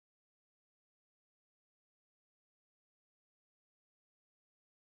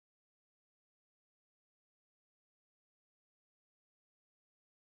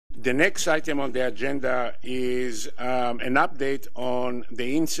The next item on the agenda is an update on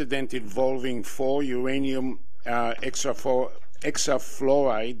the incident involving 4 uranium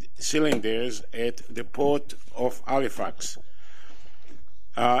hexafluoride cylinders at the Port of Halifax.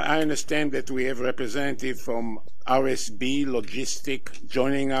 I understand that we have a representative from RSB Logistic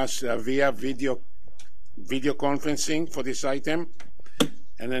joining us via video conferencing for this item.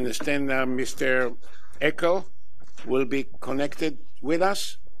 And I understand Mr. Eckel will be connected with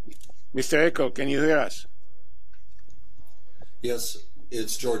us. Mr. Eckel, can you hear us? Yes,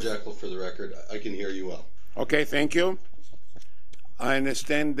 it's George Eckel for the record. I can hear you well. Okay, thank you. I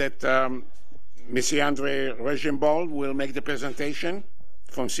understand that Mr. Andre Regenbald will make the presentation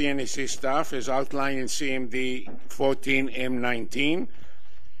from CNSC staff as outlined in CMD 14M19.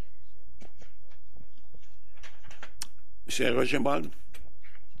 Monsieur Regenbald,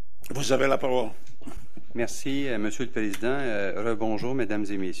 vous avez la parole. Merci, Monsieur le Président. Rebonjour, Mesdames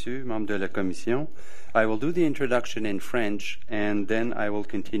et Messieurs, membres de la Commission. I will do the introduction in French, and then I will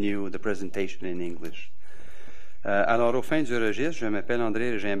continue the presentation in English. Alors, au fin du registre, je m'appelle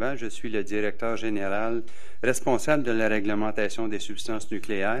André Regimbald, je suis le directeur général responsable de la réglementation des substances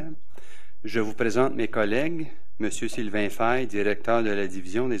nucléaires. Je vous présente mes collègues, M. Sylvain Faye, directeur de la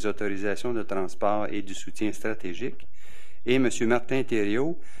division des autorisations de transport et du soutien stratégique, et M. Martin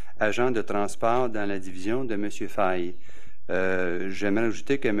Thériault, agent de transport dans la division de M. Faye. J'aimerais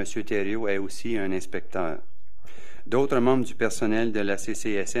ajouter que M. Thériault est aussi un inspecteur. D'autres membres du personnel de la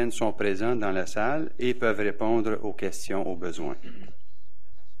CCSN sont présents dans la salle et peuvent répondre aux questions au besoin.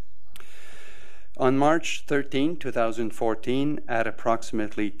 On March 13, 2014, at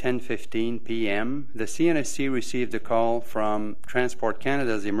approximately 10:15 p.m., the CNSC received a call from Transport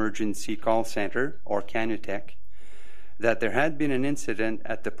Canada's Emergency Call Centre, or CANUTEC, that there had been an incident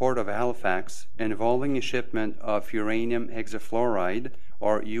at the Port of Halifax involving a shipment of uranium hexafluoride,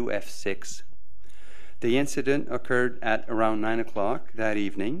 or UF6. The incident occurred at around 9 o'clock that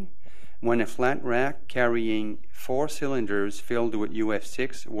evening when a flat rack carrying 4 cylinders filled with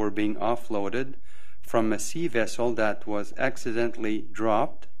UF6 were being offloaded from a sea vessel that was accidentally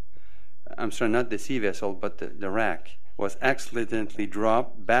dropped. I'm sorry, not the sea vessel, but the rack was accidentally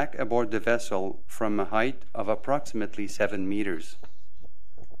dropped back aboard the vessel from a height of approximately 7 meters.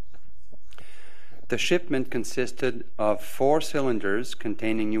 The shipment consisted of 4 cylinders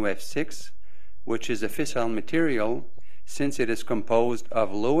containing UF6, which is a fissile material since it is composed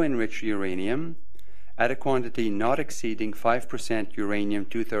of low-enriched uranium at a quantity not exceeding 5%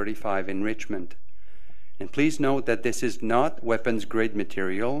 uranium-235 enrichment. And please note that this is not weapons-grade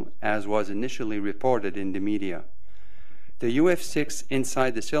material, as was initially reported in the media. The UF6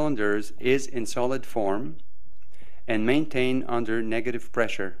 inside the cylinders is in solid form and maintained under negative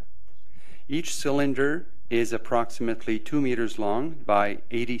pressure. Each cylinder is approximately 2 meters long by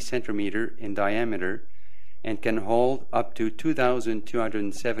 80 centimeters in diameter and can hold up to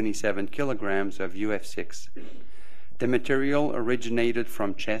 2,277 kilograms of UF6. The material originated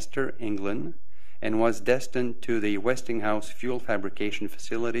from Chester, England, and was destined to the Westinghouse fuel fabrication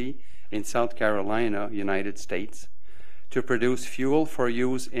facility in South Carolina, United States, to produce fuel for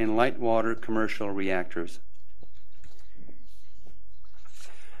use in light water commercial reactors.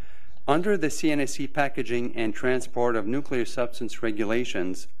 Under the CNSC packaging and transport of nuclear substance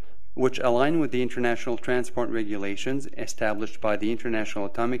regulations, which align with the international transport regulations established by the International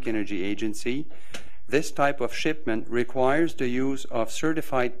Atomic Energy Agency, this type of shipment requires the use of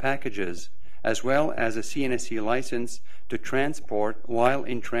certified packages as well as a CNSC license to transport while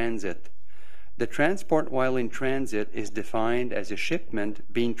in transit. The transport while in transit is defined as a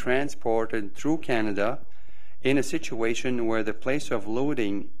shipment being transported through Canada in a situation where the place of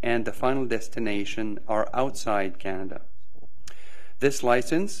loading and the final destination are outside Canada. This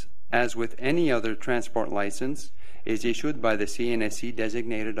license, as with any other transport license, is issued by the CNSC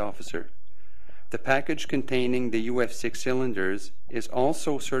designated officer. The package containing the UF6 cylinders is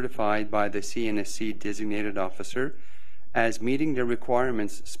also certified by the CNSC designated officer as meeting the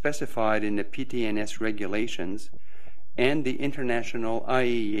requirements specified in the PTNS regulations and the International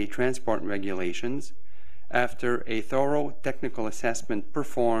IAEA transport regulations after a thorough technical assessment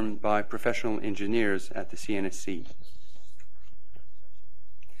performed by professional engineers at the CNSC.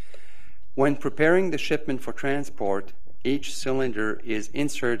 When preparing the shipment for transport, each cylinder is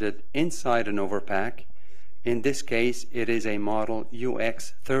inserted inside an overpack. In this case, it is a model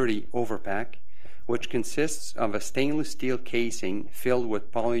UX30 overpack, which consists of a stainless steel casing filled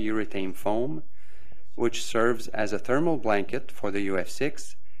with polyurethane foam, which serves as a thermal blanket for the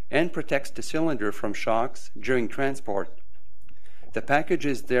UF6 and protects the cylinder from shocks during transport. The package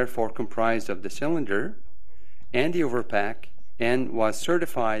is therefore comprised of the cylinder and the overpack and was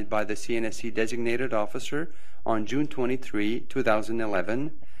certified by the CNSC designated officer on June 23,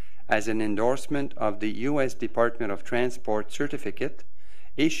 2011 as an endorsement of the U.S. Department of Transport certificate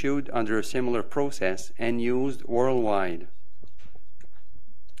issued under a similar process and used worldwide.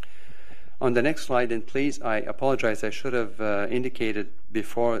 On the next slide, and please, I apologize, I should have indicated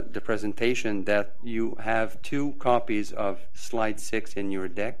before the presentation that you have 2 copies of slide 6 in your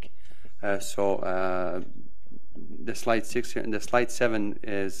deck. The slide 6 and the slide 7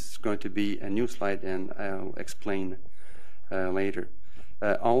 is going to be a new slide, and I'll explain later.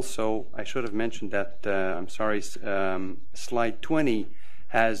 Also, I should have mentioned that, I'm sorry, slide 20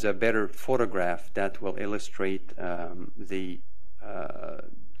 has a better photograph that will illustrate the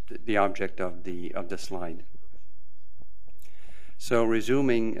object of the slide. So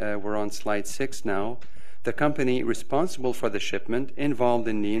resuming, we're on slide 6 now. The company responsible for the shipment involved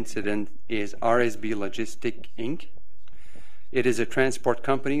in the incident is RSB Logistic, Inc. It is a transport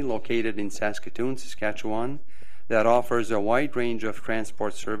company located in Saskatoon, Saskatchewan, that offers a wide range of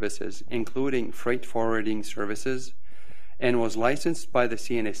transport services, including freight forwarding services, and was licensed by the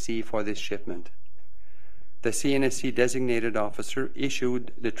CNSC for this shipment. The CNSC designated officer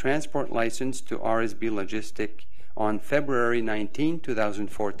issued the transport license to RSB Logistic on February 19,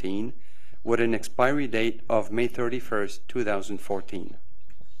 2014, with an expiry date of May 31, 2014.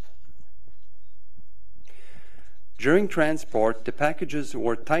 During transport, the packages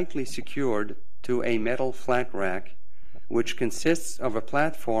were tightly secured to a metal flat rack, which consists of a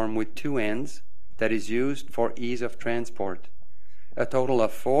platform with 2 ends that is used for ease of transport. A total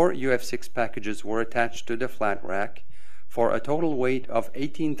of 4 UF6 packages were attached to the flat rack for a total weight of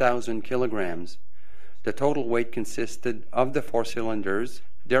 18,000 kilograms. The total weight consisted of the 4 cylinders,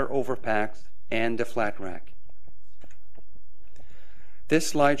 their overpacks, and the flat rack. This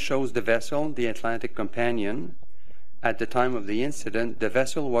slide shows the vessel, the Atlantic Companion. At the time of the incident, the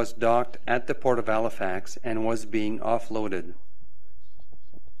vessel was docked at the Port of Halifax and was being offloaded.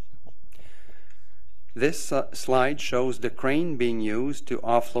 This slide shows the crane being used to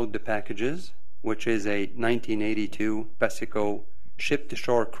offload the packages, which is a 1982 Pacico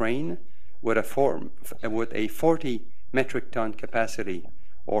ship-to-shore crane with a 40 metric ton capacity,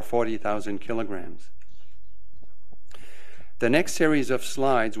 or 40,000 kilograms. The next series of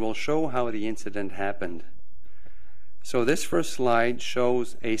slides will show how the incident happened. So this first slide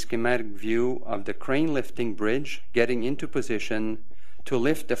shows a schematic view of the crane lifting bridge getting into position to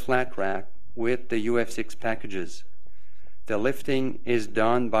lift the flat rack with the UF6 packages. The lifting is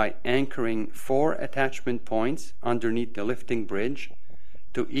done by anchoring 4 attachment points underneath the lifting bridge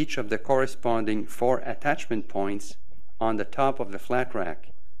to each of the corresponding 4 attachment points on the top of the flat rack.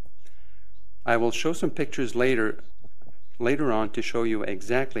 I will show some pictures later on to show you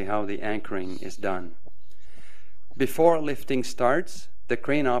exactly how the anchoring is done. Before lifting starts, the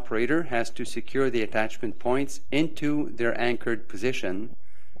crane operator has to secure the attachment points into their anchored position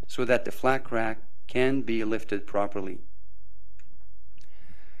so that the flat rack can be lifted properly.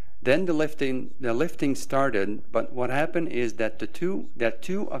 Then the lifting started, but what happened is that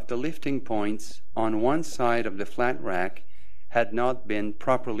two of the lifting points on one side of the flat rack had not been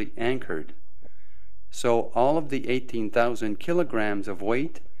properly anchored. So all of the 18,000 kilograms of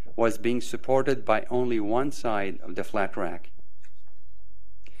weight was being supported by only one side of the flat rack.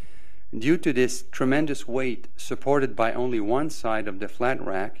 Due to this tremendous weight supported by only one side of the flat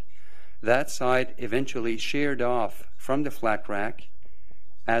rack, that side eventually sheared off from the flat rack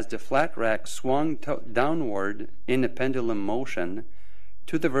as the flat rack swung downward in a pendulum motion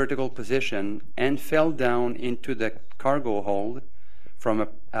to the vertical position and fell down into the cargo hold from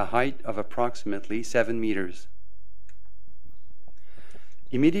a height of approximately 7 meters.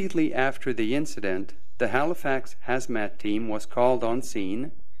 Immediately after the incident, the Halifax hazmat team was called on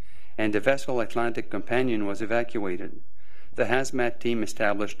scene and the vessel Atlantic Companion was evacuated. The hazmat team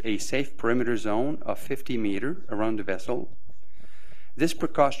established a safe perimeter zone of 50 meters around the vessel. This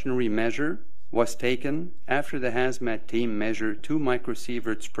precautionary measure was taken after the hazmat team measured 2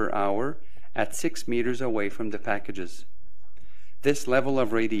 microsieverts per hour at 6 meters away from the packages. This level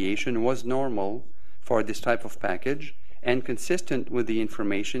of radiation was normal for this type of package and consistent with the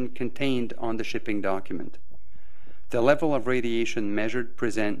information contained on the shipping document. The level of radiation measured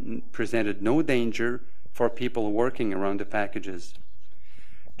presented no danger for people working around the packages.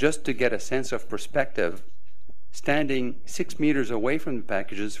 Just to get a sense of perspective, standing 6 meters away from the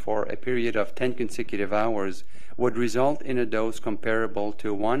packages for a period of 10 consecutive hours would result in a dose comparable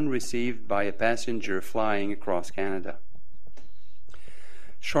to one received by a passenger flying across Canada.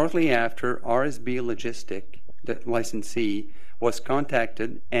 Shortly after, RSB Logistic, the licensee, was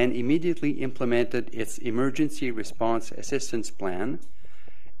contacted and immediately implemented its emergency response assistance plan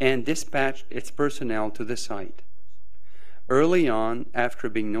and dispatched its personnel to the site. Early on, after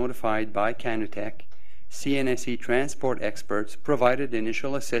being notified by Canutech, CNSC transport experts provided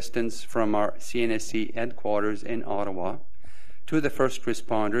initial assistance from our CNSC headquarters in Ottawa to the first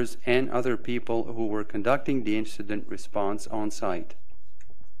responders and other people who were conducting the incident response on site.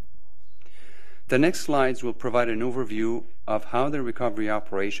 The next slides will provide an overview of how the recovery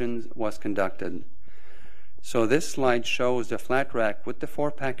operations was conducted. So this slide shows the flat rack with the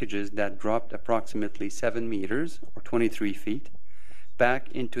 4 packages that dropped approximately 7 meters, or 23 feet, back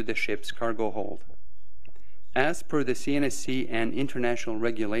into the ship's cargo hold. As per the CNSC and international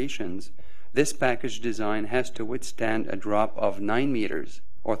regulations, this package design has to withstand a drop of 9 meters,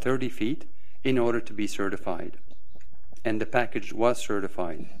 or 30 feet, in order to be certified. And the package was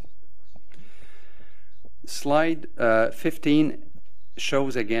certified. Slide 15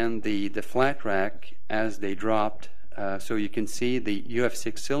 shows again the flat rack as they dropped. So you can see the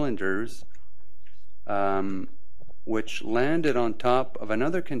UF6 cylinders, which landed on top of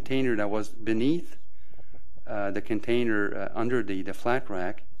another container that was beneath the container under the flat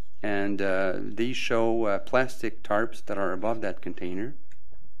rack. And these show plastic tarps that are above that container.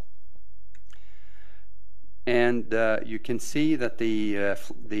 And you can see that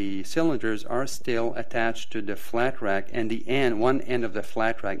the cylinders are still attached to the flat rack, and one end of the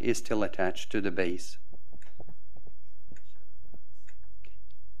flat rack is still attached to the base.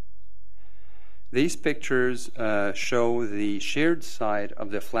 These pictures show the sheared side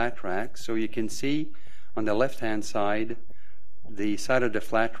of the flat rack. So you can see on the left-hand side, the side of the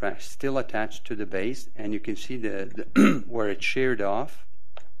flat rack still attached to the base, and you can see where it sheared off.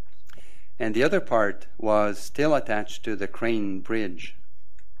 And the other part was still attached to the crane bridge.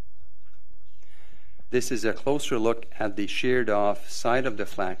 This is a closer look at the sheared off side of the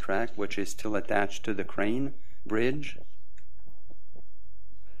flat rack, which is still attached to the crane bridge.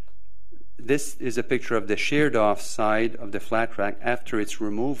 This is a picture of the sheared off side of the flat rack after its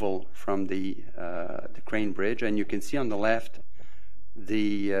removal from the crane bridge, and you can see on the left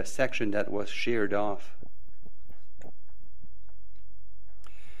the section that was sheared off.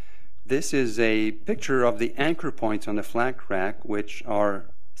 This is a picture of the anchor points on the flat rack, which are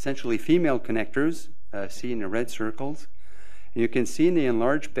essentially female connectors, seen in the red circles. And you can see in the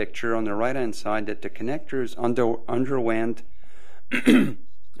enlarged picture on the right-hand side that the connectors underwent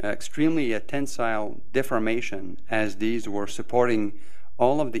extremely tensile deformation, as these were supporting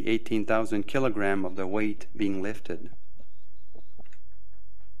all of the 18,000 kilogram of the weight being lifted.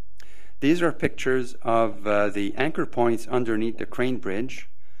 These are pictures of the anchor points underneath the crane bridge,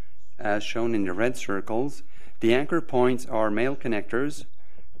 as shown in the red circles. The anchor points are male connectors,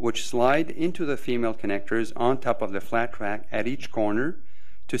 which slide into the female connectors on top of the flat rack at each corner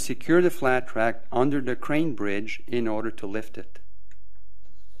to secure the flat rack under the crane bridge in order to lift it.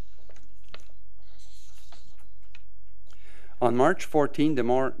 On March 14,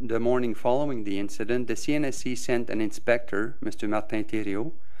 the morning following the incident, the CNSC sent an inspector, Mr. Martin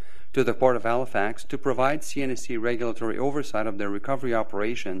Thériault, to the Port of Halifax to provide CNSC regulatory oversight of the recovery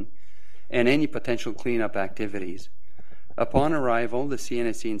operation and any potential cleanup activities. Upon arrival, the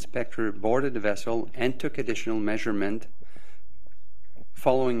CNSC inspector boarded the vessel and took additional measurement.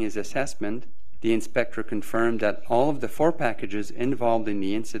 Following his assessment, the inspector confirmed that all of the 4 packages involved in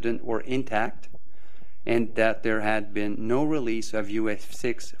the incident were intact and that there had been no release of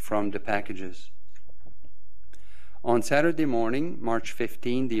UF6 from the packages. On Saturday morning, March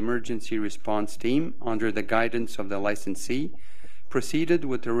 15, the emergency response team, under the guidance of the licensee, proceeded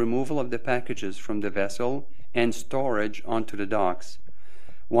with the removal of the packages from the vessel and storage onto the docks.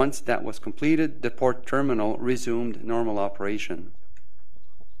 Once that was completed, the port terminal resumed normal operation.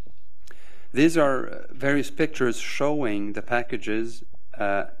 These are various pictures showing the packages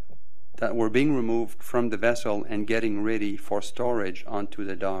that were being removed from the vessel and getting ready for storage onto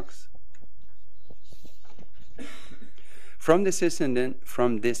the docks. From this incident,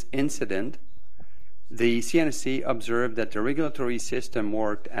 the CNSC observed that the regulatory system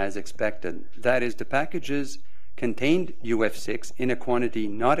worked as expected. That is, the packages contained UF6 in a quantity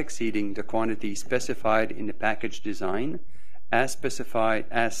not exceeding the quantity specified in the package design, as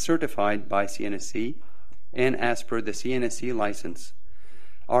certified by CNSC and as per the CNSC license.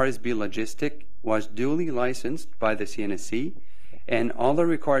 RSB Logistic was duly licensed by the CNSC, and all the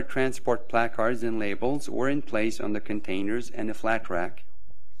required transport placards and labels were in place on the containers and the flat rack.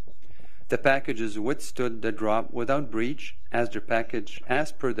 The packages withstood the drop without breach as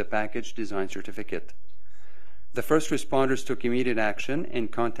per the package design certificate. The first responders took immediate action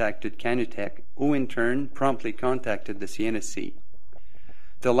and contacted Canutech, who in turn promptly contacted the CNSC.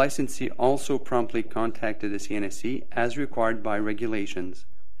 The licensee also promptly contacted the CNSC as required by regulations.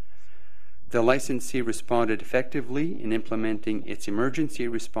 The licensee responded effectively in implementing its emergency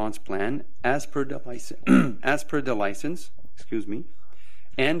response plan as per the license,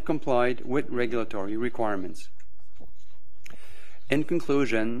 and complied with regulatory requirements. In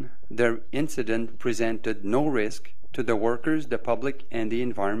conclusion, the incident presented no risk to the workers, the public, and the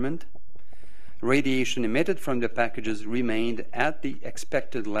environment. Radiation emitted from the packages remained at the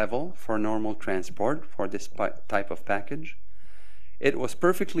expected level for normal transport for this type of package. It was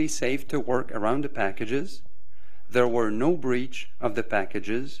perfectly safe to work around the packages. There were no breach of the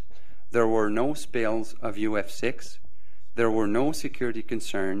packages. There were no spills of UF6. There were no security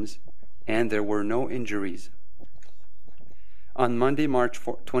concerns, and there were no injuries. On Monday, March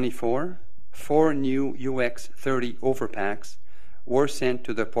 24, 4 new UX30 overpacks were sent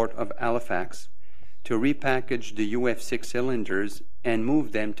to the Port of Halifax to repackage the UF6 cylinders and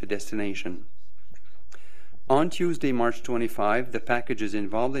move them to destination. On Tuesday, March 25, the packages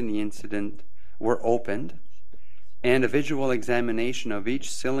involved in the incident were opened, and a visual examination of each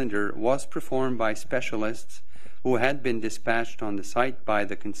cylinder was performed by specialists who had been dispatched on the site by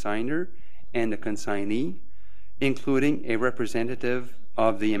the consignor and the consignee, including a representative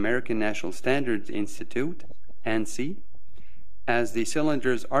of the American National Standards Institute, ANSI, as the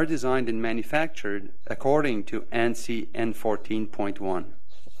cylinders are designed and manufactured according to ANSI N14.1.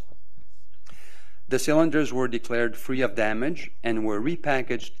 The cylinders were declared free of damage and were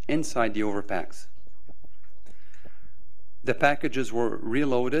repackaged inside the overpacks. The packages were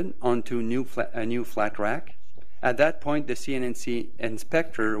reloaded onto a new flat rack. At that point, the CNNC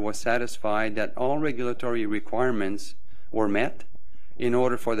inspector was satisfied that all regulatory requirements were met in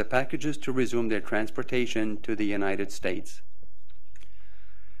order for the packages to resume their transportation to the United States.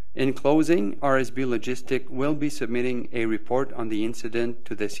 In closing, RSB Logistic will be submitting a report on the incident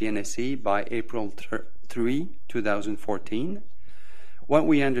to the CNSC by April 3, 2014. What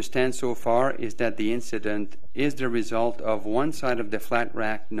we understand so far is that the incident is the result of one side of the flat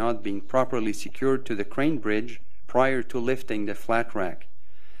rack not being properly secured to the crane bridge prior to lifting the flat rack.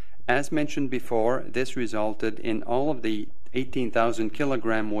 As mentioned before, this resulted in all of the 18,000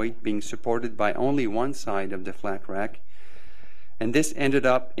 kilogram weight being supported by only one side of the flat rack, and this ended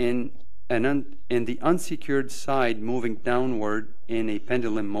up in the unsecured side moving downward in a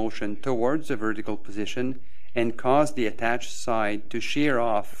pendulum motion towards the vertical position and caused the attached side to shear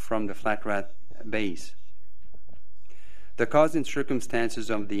off from the flat rack base. The cause and circumstances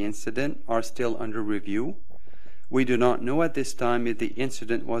of the incident are still under review. We do not know at this time if the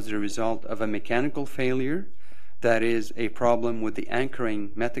incident was the result of a mechanical failure, that is, a problem with the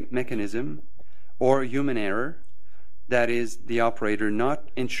anchoring mechanism, or human error, that is, the operator not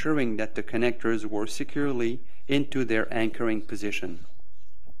ensuring that the connectors were securely into their anchoring position.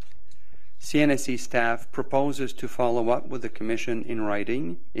 CNSC staff proposes to follow up with the Commission in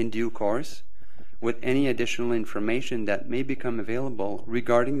writing in due course with any additional information that may become available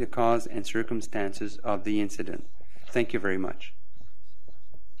regarding the cause and circumstances of the incident. Thank you very much.